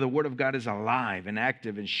 For the word of God is alive and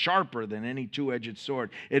active and sharper than any two-edged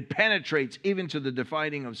sword. It penetrates even to the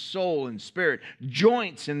dividing of soul and spirit,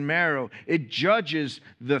 joints and marrow. It judges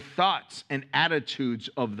the thoughts and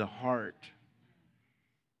attitudes of the heart.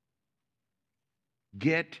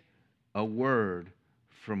 Get a word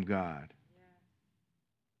from God.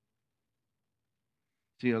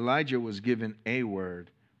 See, Elijah was given a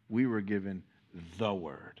word. We were given the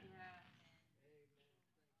word.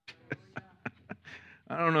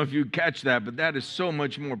 I don't know if you catch that, but that is so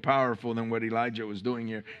much more powerful than what Elijah was doing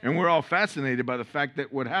here. And we're all fascinated by the fact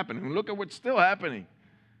that what happened. And look at what's still happening.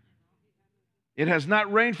 It has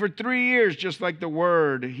not rained for 3 years, just like the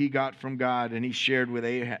word he got from God and he shared with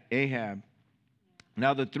Ahab.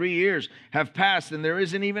 Now the 3 years have passed and there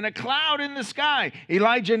isn't even a cloud in the sky.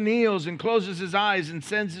 Elijah kneels and closes his eyes and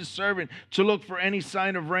sends his servant to look for any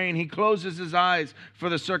sign of rain. He closes his eyes for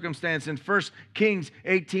the circumstance. In 1 Kings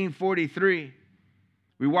 18:43,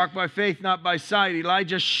 we walk by faith, not by sight.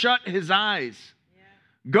 Elijah shut his eyes.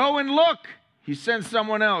 Go and look. He sent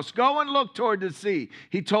someone else. Go and look toward the sea.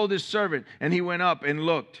 He told his servant, and he went up and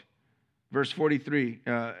looked. Verse 43,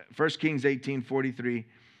 1 Kings 18:43.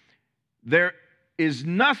 There is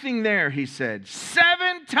nothing there, he said.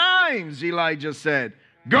 7 times Elijah said,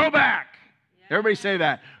 go back. Everybody say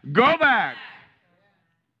that. Go back.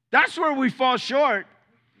 That's where we fall short.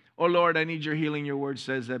 Oh, Lord, I need your healing. Your word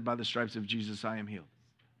says that by the stripes of Jesus I am healed.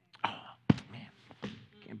 Oh, man.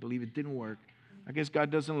 Can't believe it didn't work. I guess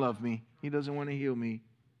God doesn't love me. He doesn't want to heal me.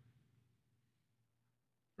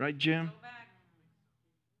 Right, Jim?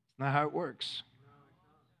 It's not how it works.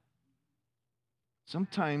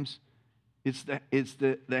 Sometimes it's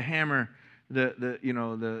the hammer,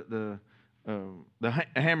 the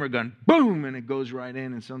hammer gun, boom, and it goes right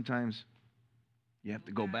in. And sometimes you have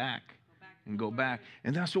to go back and go back,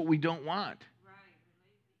 and that's what we don't want.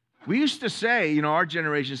 We used to say, our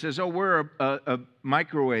generation says, "Oh, we're a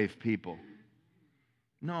microwave people."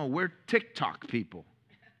 No, we're TikTok people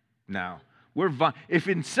now. If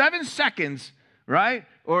in 7 seconds, right,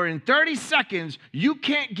 or in 30 seconds, you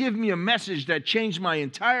can't give me a message that changed my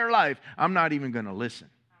entire life, I'm not even going to listen.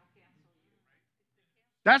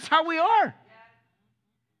 That's how we are.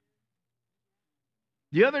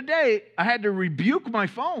 The other day, I had to rebuke my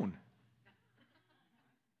phone.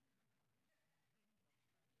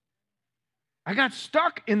 I got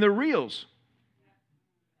stuck in the reels.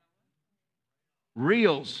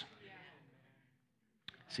 Reels.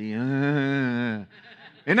 See, an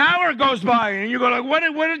hour goes by and you go like, what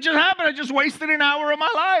did just happen? I just wasted an hour of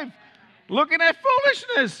my life looking at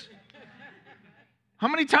foolishness. How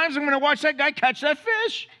many times am I going to watch that guy catch that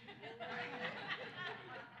fish?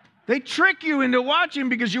 They trick you into watching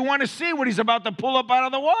because you want to see what he's about to pull up out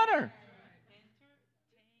of the water.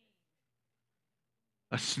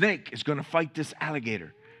 A snake is going to fight this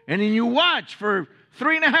alligator. And then you watch for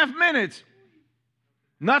 3.5 minutes.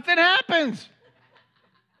 Nothing happens.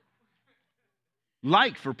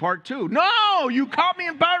 Like for part 2. No, you caught me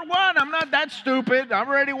in part 1. I'm not that stupid. I've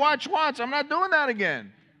already watched once. I'm not doing that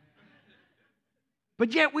again.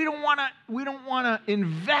 But yet we don't want to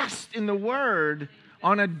invest in the Word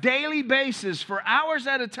on a daily basis for hours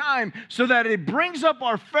at a time so that it brings up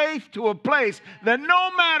our faith to a place that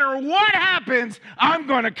no matter what happens, I'm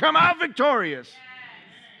going to come out victorious.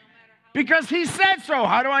 Because he said so.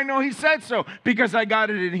 How do I know he said so? Because I got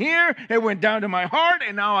it in here, it went down to my heart,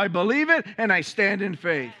 and now I believe it, and I stand in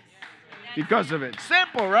faith because of it.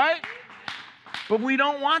 Simple, right? But we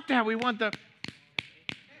don't want that. We want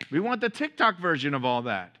the TikTok version of all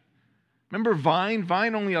that. Remember Vine?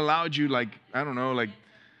 Vine only allowed you I don't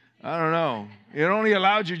know. It only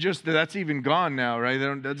allowed you that's even gone now, right?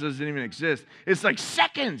 That doesn't even exist. It's like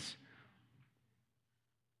seconds.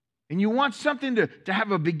 And you want something to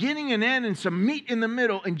have a beginning and end and some meat in the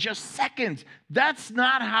middle in just seconds. That's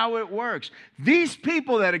not how it works. These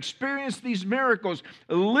people that experienced these miracles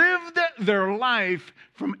lived their life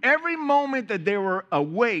from every moment that they were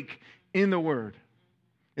awake in the Word.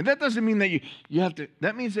 And that doesn't mean that you have to,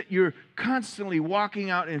 that means that you're constantly walking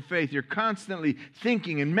out in faith. You're constantly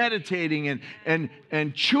thinking and meditating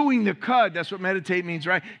and chewing the cud. That's what meditate means,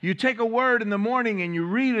 right? You take a word in the morning and you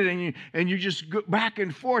read it and you just go back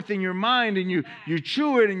and forth in your mind and you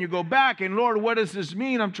chew it and you go back and, Lord, what does this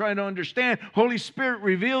mean? I'm trying to understand. Holy Spirit,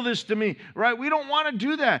 reveal this to me, right? We don't want to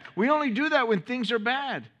do that. We only do that when things are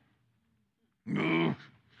bad.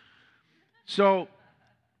 So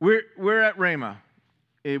we're at Rhema.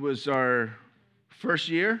 It was our first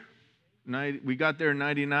year. We got there in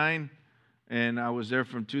 99, and I was there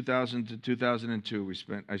from 2000 to 2002.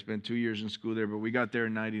 I spent 2 years in school there, but we got there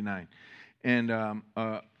in 99. And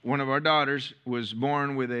one of our daughters was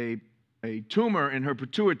born with a tumor in her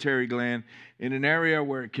pituitary gland in an area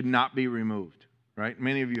where it could not be removed, right?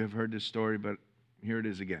 Many of you have heard this story, but here it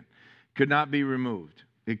is again. Could not be removed.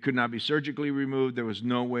 It could not be surgically removed. There was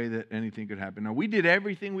no way that anything could happen. Now, we did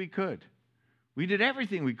everything we could. We did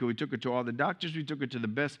everything we could. We took her to all the doctors. We took her to the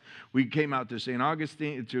best. We came out to St.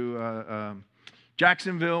 Augustine, to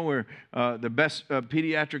Jacksonville, where the best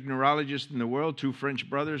pediatric neurologist in the world, 2 French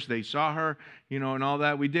brothers, they saw her, and all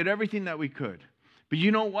that. We did everything that we could. But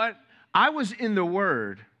you know what? I was in the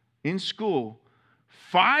Word in school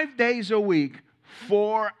 5 days a week,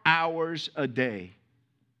 4 hours a day,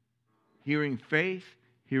 hearing faith,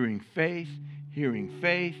 hearing faith, hearing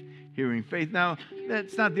faith, hearing faith. Now,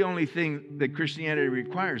 that's not the only thing that Christianity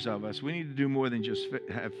requires of us. We need to do more than just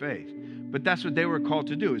have faith. But that's what they were called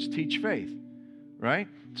to do, is teach faith, right?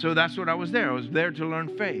 So that's what I was there. I was there to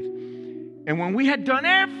learn faith. And when we had done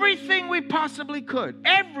everything we possibly could,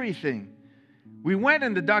 everything, we went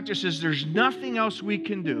and the doctor says, there's nothing else we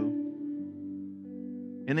can do.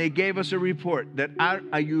 And they gave us a report that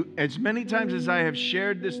as many times as I have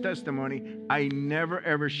shared this testimony, I never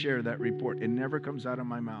ever share that report. It never comes out of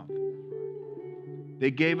my mouth. They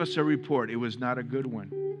gave us a report. It was not a good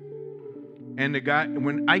one. And the guy,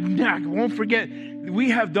 I won't forget,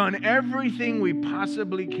 we have done everything we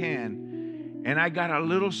possibly can. And I got a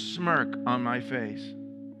little smirk on my face.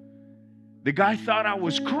 The guy thought I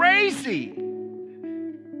was crazy.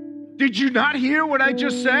 Did you not hear what I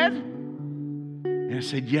just said? And I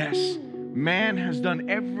said, yes, man has done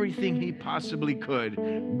everything he possibly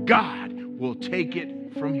could. God will take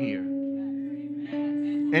it from here.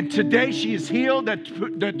 And today she is healed.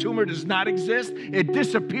 That tumor does not exist. It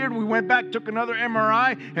disappeared. We went back, took another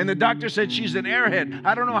MRI, and the doctor said she's an airhead.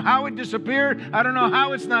 I don't know how it disappeared. I don't know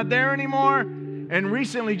how it's not there anymore. And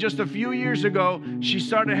recently, just a few years ago, she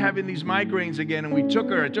started having these migraines again, and I took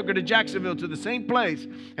her to Jacksonville, to the same place,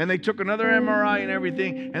 and they took another MRI and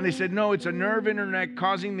everything, and they said, no, it's a nerve in her neck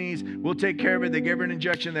causing these. We'll take care of it. They gave her an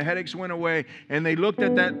injection. The headaches went away, and they looked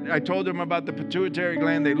at that. I told them about the pituitary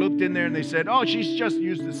gland. They looked in there, and they said, oh, she's just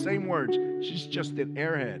used the same words. She's just an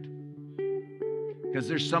airhead. Because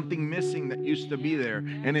there's something missing that used to be there,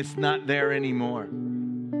 and it's not there anymore.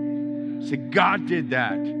 See, God did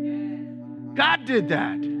that. God did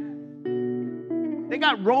that. They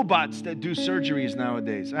got robots that do surgeries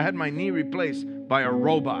nowadays. I had my knee replaced by a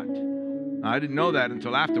robot. I didn't know that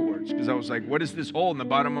until afterwards, because I was like, what is this hole in the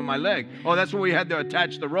bottom of my leg? Oh, that's where we had to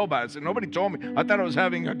attach the robot. I said, nobody told me. I thought I was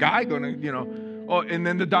having a guy going to, Oh, and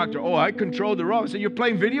then the doctor, I control the robot. I said, you're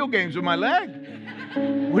playing video games with my leg.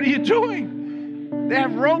 What are you doing? They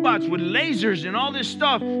have robots with lasers and all this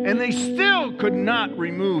stuff, and they still could not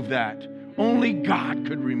remove that. Only God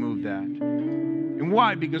could remove that. And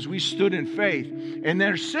why? Because we stood in faith. And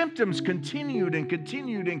their symptoms continued and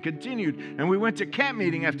continued and continued. And we went to camp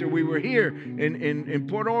meeting after we were here in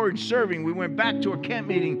Port Orange serving. We went back to a camp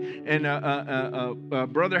meeting, and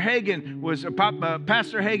Brother Hagin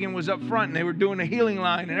Pastor Hagin was up front, and they were doing a healing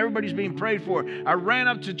line, and everybody's being prayed for. I ran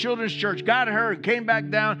up to Children's Church, got her, and came back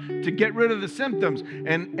down to get rid of the symptoms.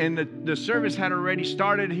 And the service had already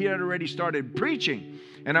started. He had already started preaching.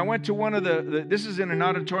 And I went to one of this is in an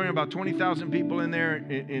auditorium, about 20,000 people in there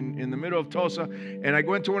in the middle of Tulsa. And I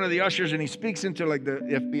went to one of the ushers, and he speaks into like the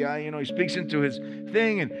FBI, he speaks into his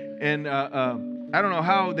thing. And I don't know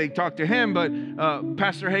how they talk to him, but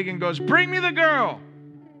Pastor Hagin goes, bring me the girl.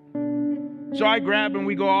 So I grab and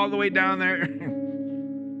we go all the way down there.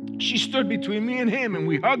 She stood between me and him, and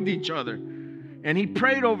we hugged each other. And he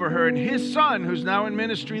prayed over her, and his son, who's now in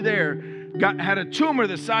ministry there, had a tumor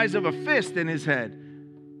the size of a fist in his head.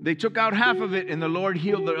 They took out half of it, and the Lord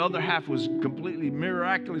healed. The other half was completely,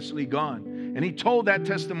 miraculously gone. And he told that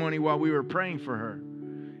testimony while we were praying for her.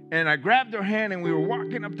 And I grabbed her hand, and we were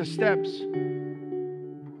walking up the steps.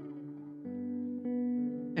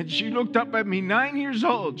 And she looked up at me, 9 years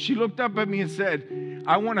old. She looked up at me and said,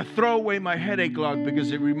 I want to throw away my headache log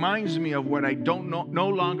because it reminds me of what I no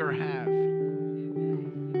longer have.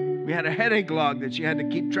 We had a headache log that she had to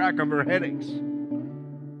keep track of her headaches.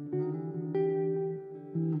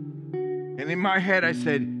 And in my head, I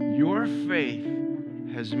said, your faith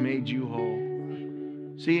has made you whole.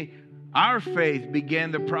 See, our faith began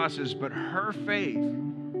the process, but her faith,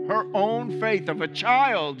 her own faith of a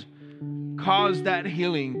child, caused that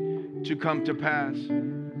healing to come to pass.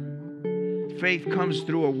 Faith comes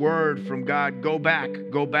through a word from God. Go back,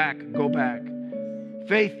 go back, go back.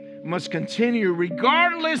 Faith must continue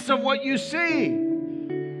regardless of what you see.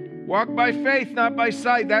 Walk by faith, not by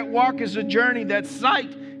sight. That walk is a journey. That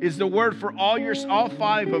sight is the word for all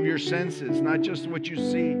five of your senses, not just what you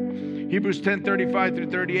see. Hebrews 10:35 through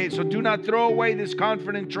 38. So do not throw away this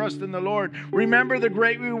confident trust in the Lord. Remember the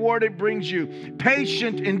great reward it brings you.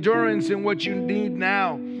 Patient endurance in what you need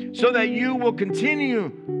now, so that you will continue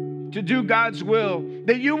to do God's will,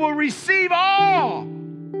 that you will receive all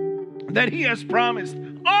that He has promised.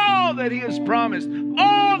 All that He has promised.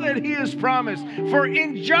 All that He has promised. For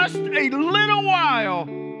in just a little while,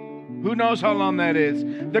 who knows how long that is,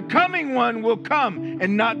 the coming one will come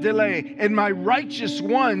and not delay. And my righteous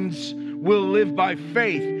ones will live by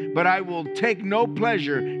faith, but I will take no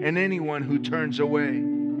pleasure in anyone who turns away.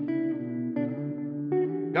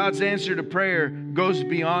 God's answer to prayer goes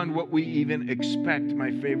beyond what we even expect.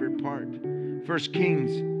 My favorite part. 1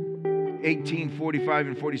 Kings 18, 45,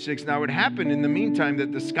 and 46. Now it happened in the meantime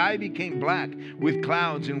that the sky became black with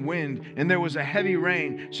clouds and wind, and there was a heavy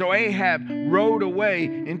rain. So Ahab rode away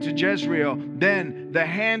into Jezreel. Then the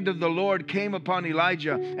hand of the Lord came upon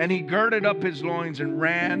Elijah, and he girded up his loins and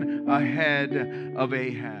ran ahead of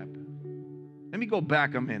Ahab. Let me go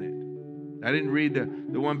back a minute. I didn't read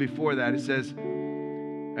the one before that. It says,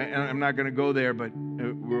 and I'm not going to go there, but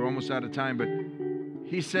we're almost out of time, but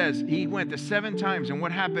he says he went the 7 times, and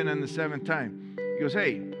what happened on the 7th time? He goes,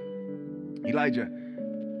 hey, Elijah,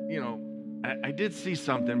 I did see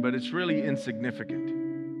something, but it's really insignificant.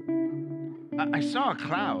 I saw a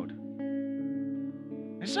cloud.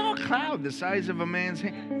 I saw a cloud the size of a man's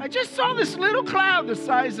hand. I just saw this little cloud the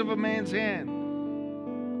size of a man's hand.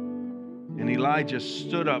 And Elijah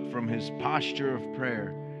stood up from his posture of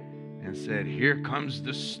prayer and said, here comes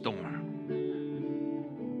the storm.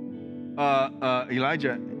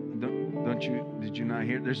 Elijah, did you not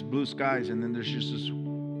hear? There's blue skies, and then there's just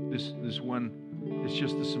this one. It's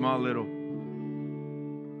just a small little.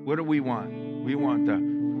 What do we want? We want the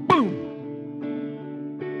boom.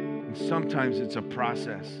 And sometimes it's a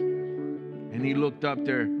process. And he looked up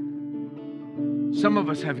there. Some of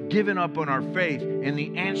us have given up on our faith, and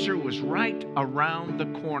the answer was right around the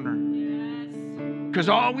corner. Because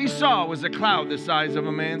all we saw was a cloud the size of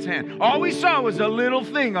a man's hand. All we saw was a little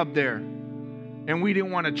thing up there. And we didn't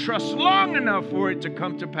want to trust long enough for it to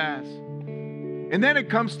come to pass. And then it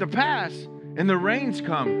comes to pass, and the rains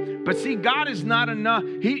come. But see, God is not enough.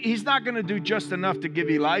 He's not going to do just enough to give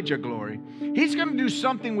Elijah glory. He's going to do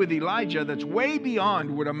something with Elijah that's way beyond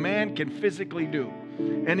what a man can physically do.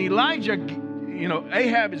 And Elijah,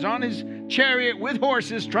 Ahab is on his chariot with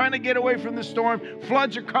horses trying to get away from the storm.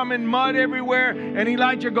 Floods are coming, mud everywhere. And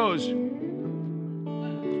Elijah goes,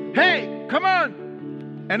 hey, come on.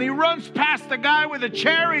 And he runs past the guy with a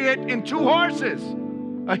chariot and 2 horses.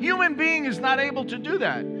 A human being is not able to do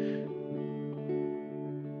that.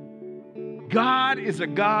 God is a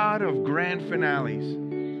God of grand finales.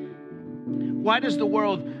 Why does the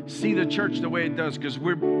world see the church the way it does? Because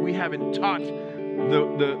we haven't taught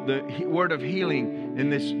the word of healing in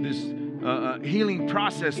this healing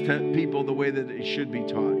process to people the way that it should be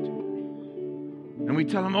taught. And we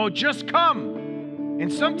tell them, oh, just come.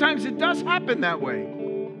 And sometimes it does happen that way.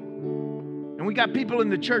 And we got people in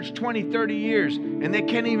the church 20, 30 years, and they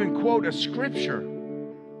can't even quote a scripture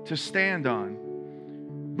to stand on.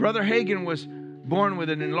 Brother Hagin was born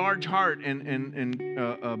with an enlarged heart and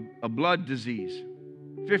a blood disease.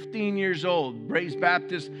 15 years old, raised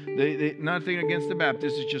Baptist. Nothing against the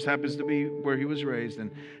Baptists, it just happens to be where he was raised.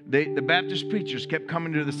 And the Baptist preachers kept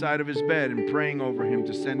coming to the side of his bed and praying over him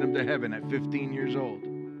to send him to heaven at 15 years old.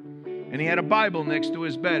 And he had a Bible next to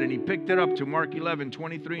his bed, and he picked it up to Mark 11,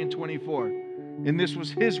 23 and 24. And this was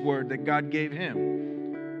his word that God gave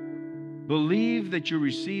him. Believe that you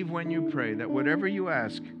receive when you pray, that whatever you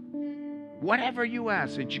ask,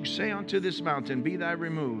 that you say unto this mountain, be thou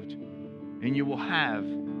removed, and you will have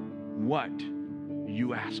what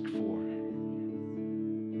you ask for.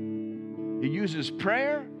 He uses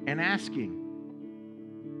prayer and asking.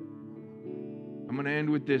 I'm going to end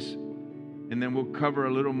with this, and then we'll cover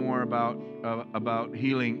a little more about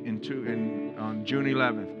healing on June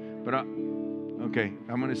 11th. But okay,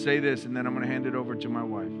 I'm going to say this, and then I'm going to hand it over to my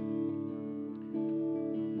wife.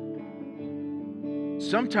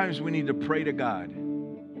 Sometimes we need to pray to God.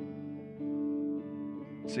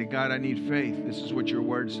 Say, God, I need faith. This is what your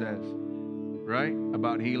word says, right?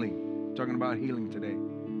 About healing. I'm talking about healing today.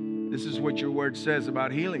 This is what your word says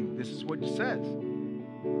about healing. This is what it says.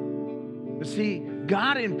 But see,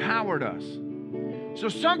 God empowered us. So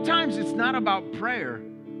sometimes it's not about prayer,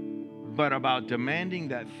 but about demanding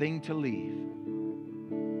that thing to leave.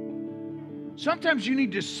 Sometimes you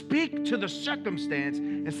need to speak to the circumstance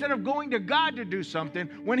instead of going to God to do something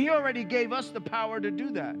when He already gave us the power to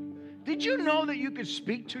do that. Did you know that you could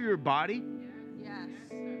speak to your body? Yes.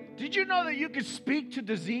 Did you know that you could speak to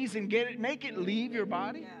disease and make it leave your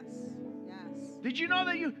body? Yes. Yes. Did you know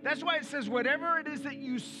that that's why it says whatever it is that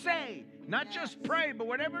you say, not just pray, but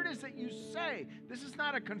whatever it is that you say. This is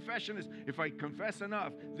not a confession. If I confess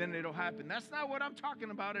enough, then it'll happen. That's not what I'm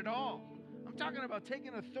talking about at all. I'm talking about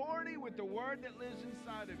taking authority with the word that lives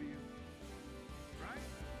inside of you. Right?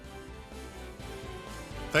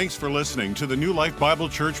 Thanks for listening to the New Life Bible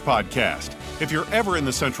Church podcast. If you're ever in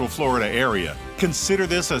the Central Florida area, consider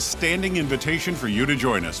this a standing invitation for you to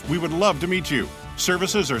join us. We would love to meet you.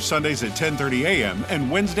 Services are Sundays at 10:30 a.m.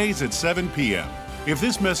 and Wednesdays at 7 p.m. If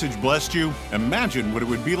this message blessed you, imagine what it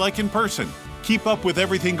would be like in person. Keep up with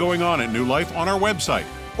everything going on at New Life on our website,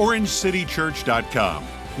 orangecitychurch.com.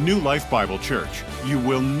 New Life Bible Church. You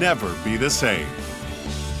will never be the same.